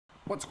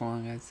What's going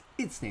on, guys?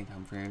 It's Nathan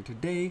Humphrey, and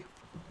today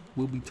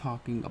we'll be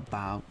talking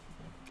about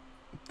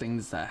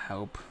things that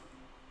help,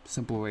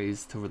 simple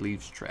ways to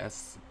relieve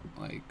stress,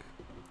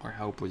 or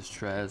help with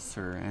stress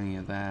or any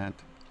of that.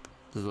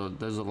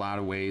 There's a lot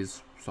of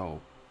ways.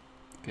 So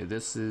okay,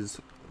 this is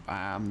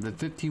the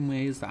 15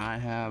 ways that I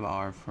have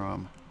are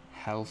from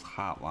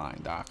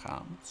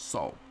healthhotline.com.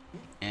 So,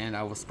 and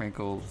I will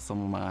sprinkle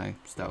some of my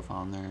stuff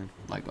on there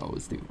like I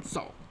always do.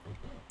 So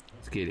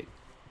let's get it.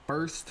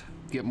 First,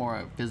 get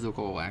more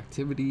physical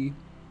activity.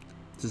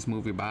 Just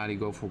move your body,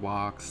 go for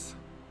walks,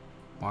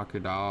 walk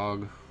your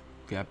dog,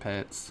 if you have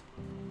pets,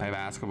 play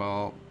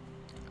basketball.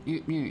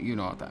 You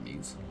know what that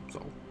means.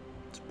 So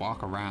just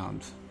walk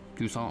around,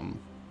 do something.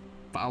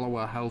 Follow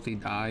a healthy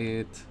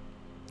diet,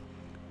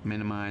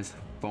 minimize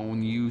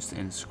phone use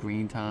and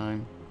screen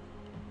time.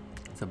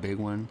 It's a big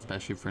one,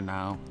 especially for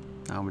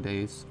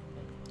nowadays.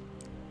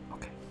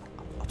 Okay,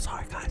 I'm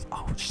sorry guys.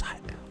 Oh, shit.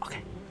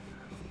 Okay.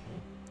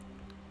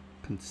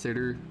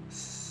 Consider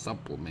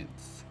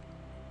supplements.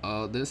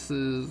 This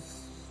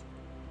is,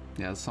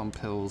 yeah, some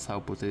pills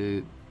help with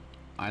it.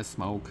 I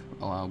smoke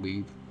a lot of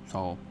weed,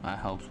 so that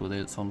helps with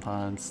it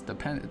sometimes,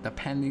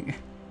 depending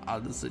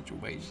on the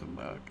situation,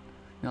 dog.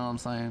 You know what I'm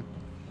saying?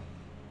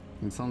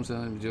 And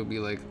sometimes you'll be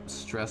like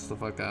stressed the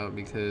fuck out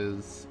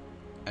because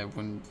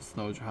everyone just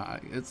knows you're high.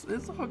 It's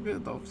all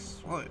good though.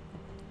 Okay.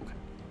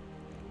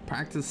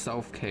 Practice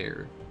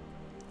self-care.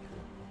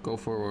 Go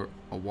for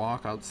a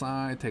walk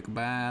outside, take a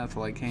bath,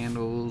 light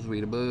candles,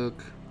 read a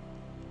book.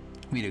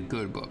 Read a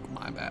good book,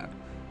 my bad.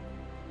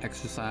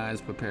 Exercise,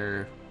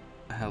 prepare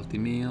a healthy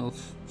meal,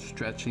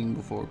 stretching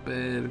before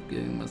bed,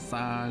 getting a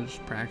massage,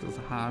 practice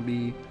a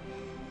hobby,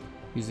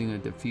 using a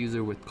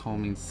diffuser with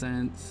calming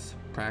scents,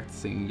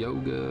 practicing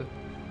yoga,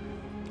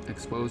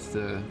 exposed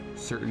to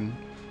certain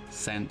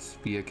scents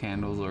via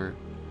candles or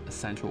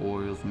essential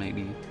oils,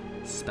 maybe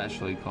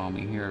especially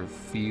calming. Here are a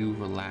few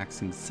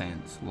relaxing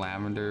scents: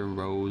 lavender,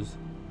 rose,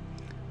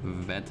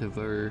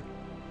 vetiver,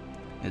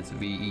 it's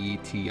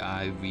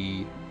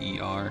vetiver,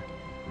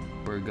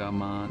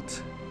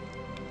 bergamot,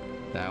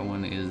 that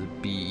one is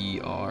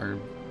bergamot,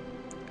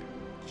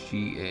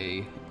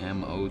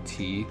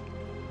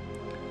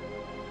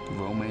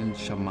 Roman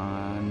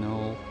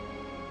chamano.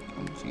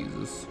 Oh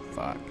Jesus,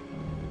 fuck.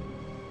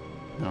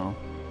 No,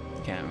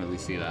 can't really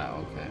see that.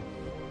 Okay.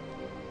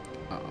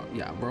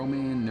 Yeah,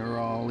 Roman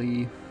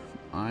neroli.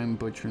 I'm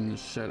butchering the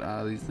shit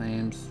out of these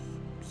names.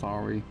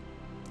 Sorry.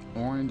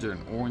 Orange and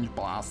orange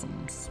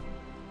blossoms.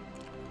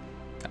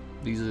 Yeah,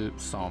 these are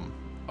some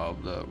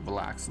of the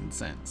relaxing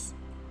scents.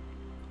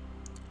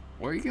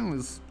 Or you can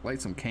just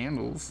light some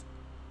candles.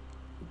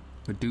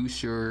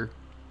 Reduce your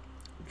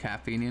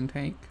caffeine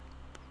intake.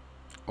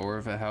 Or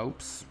if it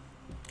helps,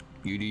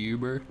 you do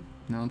Uber. You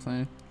know what I'm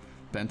saying?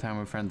 Spend time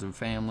with friends and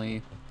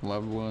family,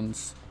 loved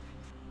ones.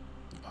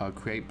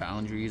 Create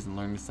boundaries and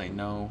learn to say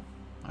no.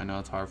 I know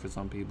it's hard for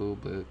some people,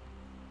 but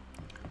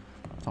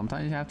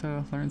sometimes you have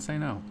to learn to say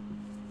no.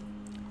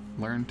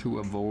 Learn to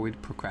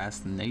avoid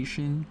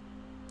procrastination.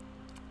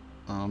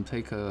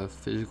 Take a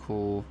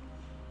physical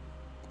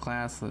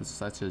class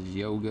such as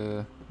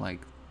yoga.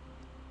 Like,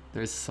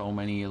 there's so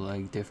many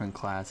like different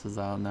classes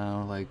out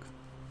now, like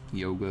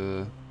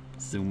yoga,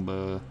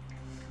 Zumba,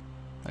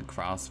 like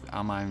CrossFit.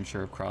 I'm not even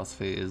sure if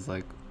CrossFit is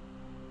like,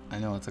 I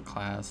know it's a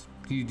class.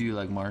 You do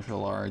like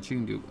martial arts, you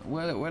can do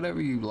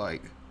whatever you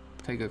like.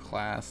 Take a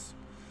class,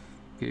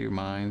 get your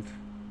mind.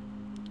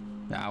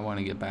 Yeah, I want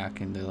to get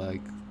back into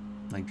like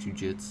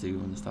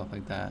jujitsu and stuff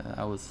like that.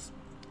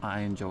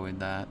 I enjoyed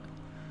that.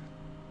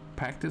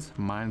 Practice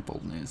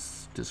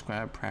mindfulness.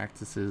 Describe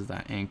practices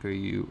that anchor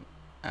you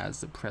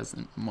as the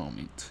present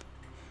moment.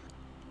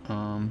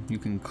 You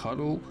can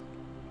cuddle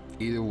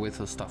either with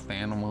a stuffed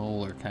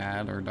animal or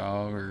cat or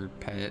dog or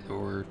pet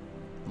or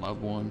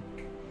loved one.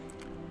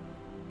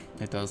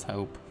 It does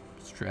help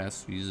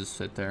stress. You just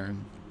sit there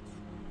and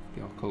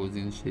be all cozy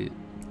and shit.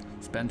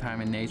 Spend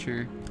time in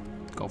nature.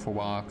 Go for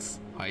walks,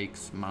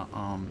 hikes,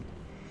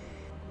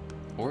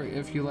 or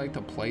if you like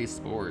to play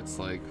sports,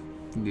 like,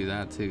 you can do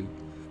that too.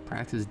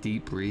 Practice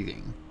deep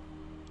breathing.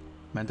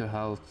 Mental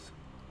health.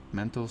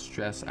 Mental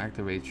stress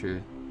activates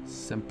your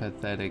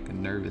sympathetic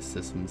nervous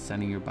system,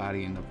 sending your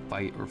body into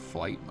fight or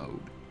flight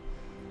mode.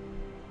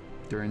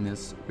 During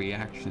this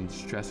reaction,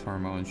 stress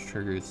hormones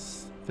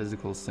triggers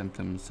physical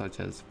symptoms such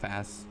as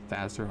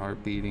faster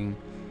heart beating,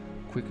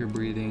 quicker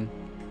breathing,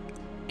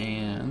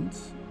 and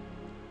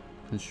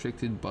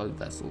constricted blood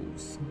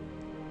vessels.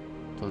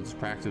 So just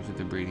practice with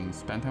the breathing.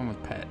 Spend time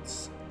with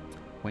pets.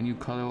 When you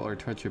cuddle or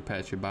touch your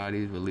pets, your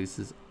body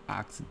releases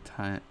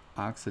oxytocin,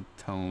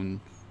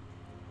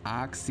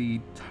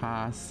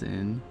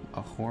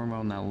 a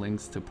hormone that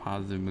links to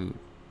positive mood.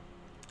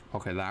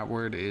 Okay, that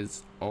word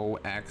is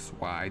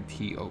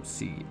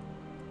oxytocin.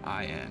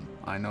 I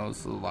know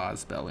it's a lot of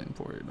spelling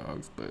for it,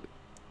 dogs, but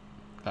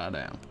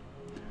goddamn.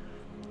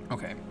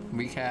 Okay,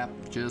 recap.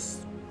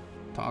 Just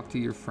talk to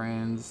your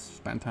friends,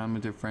 spend time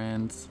with your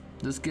friends,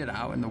 just get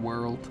out in the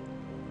world.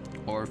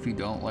 Or if you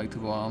don't like to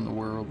go out in the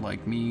world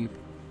like me,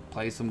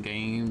 play some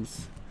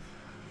games,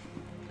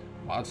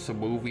 watch some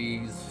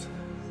movies,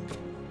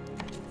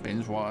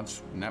 binge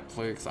watch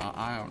Netflix.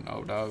 I don't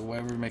know, dog.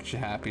 Whatever makes you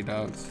happy,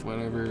 dogs.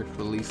 Whatever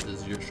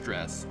releases your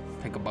stress.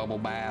 Take a bubble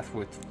bath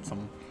with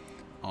some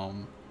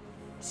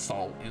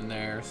salt in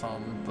there or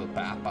something. Put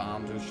bath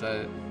bombs or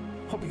shit.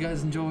 Hope you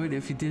guys enjoyed.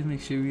 If you did,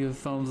 make sure you give a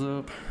thumbs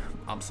up.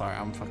 I'm sorry,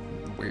 I'm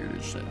fucking weird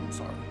as shit. I'm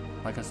sorry.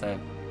 Like I said,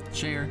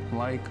 share,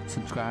 like,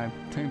 subscribe,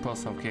 turn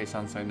post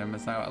notifications so you don't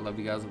miss out. I love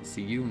you guys. I'll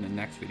see you in the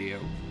next video.